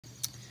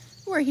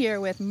We're here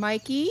with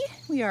Mikey.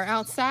 We are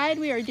outside.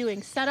 We are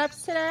doing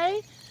setups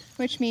today,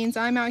 which means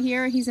I'm out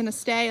here. He's in a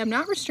stay. I'm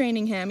not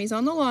restraining him. He's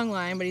on the long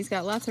line, but he's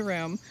got lots of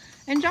room.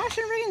 And Josh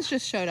and Regan's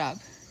just showed up.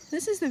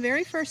 This is the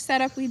very first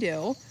setup we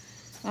do.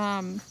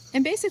 And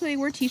basically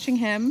we're teaching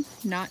him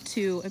not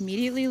to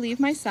immediately leave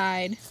my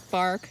side,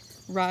 bark,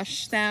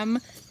 rush them,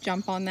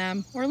 jump on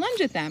them, or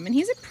lunge at them. And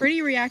he's a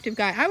pretty reactive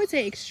guy. I would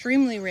say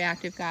extremely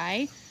reactive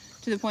guy,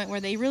 to the point where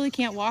they really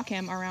can't walk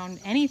him around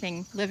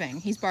anything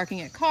living. He's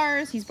barking at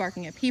cars, he's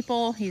barking at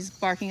people, he's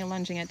barking and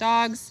lunging at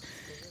dogs.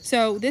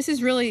 So this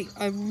is really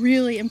a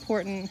really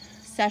important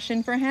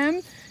session for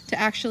him to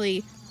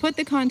actually put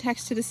the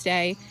context to the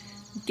stay,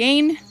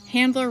 gain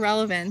handler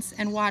relevance,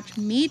 and watch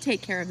me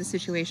take care of the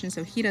situation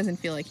so he doesn't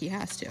feel like he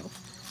has to.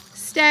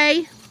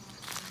 Stay.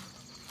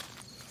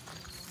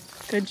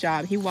 Good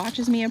job. He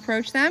watches me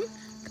approach them.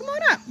 Come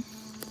on up.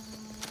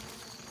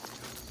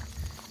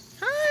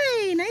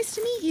 Hi, nice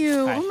to meet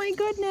you. Hi. Oh my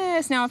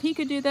goodness. Now if he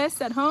could do this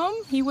at home,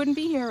 he wouldn't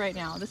be here right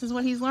now. This is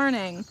what he's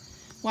learning.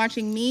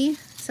 Watching me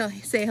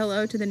say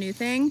hello to the new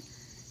thing.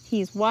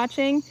 He's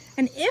watching,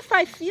 and if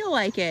I feel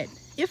like it,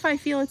 if I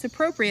feel it's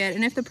appropriate,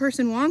 and if the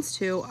person wants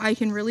to, I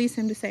can release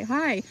him to say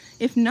hi.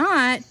 If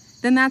not,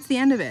 then that's the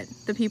end of it.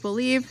 The people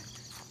leave,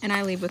 and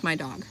I leave with my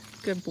dog.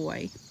 Good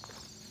boy.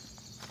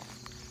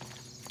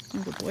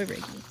 Good boy,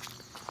 Ricky.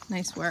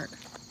 Nice work.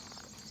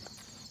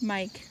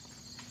 Mike,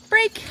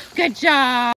 break. Good job.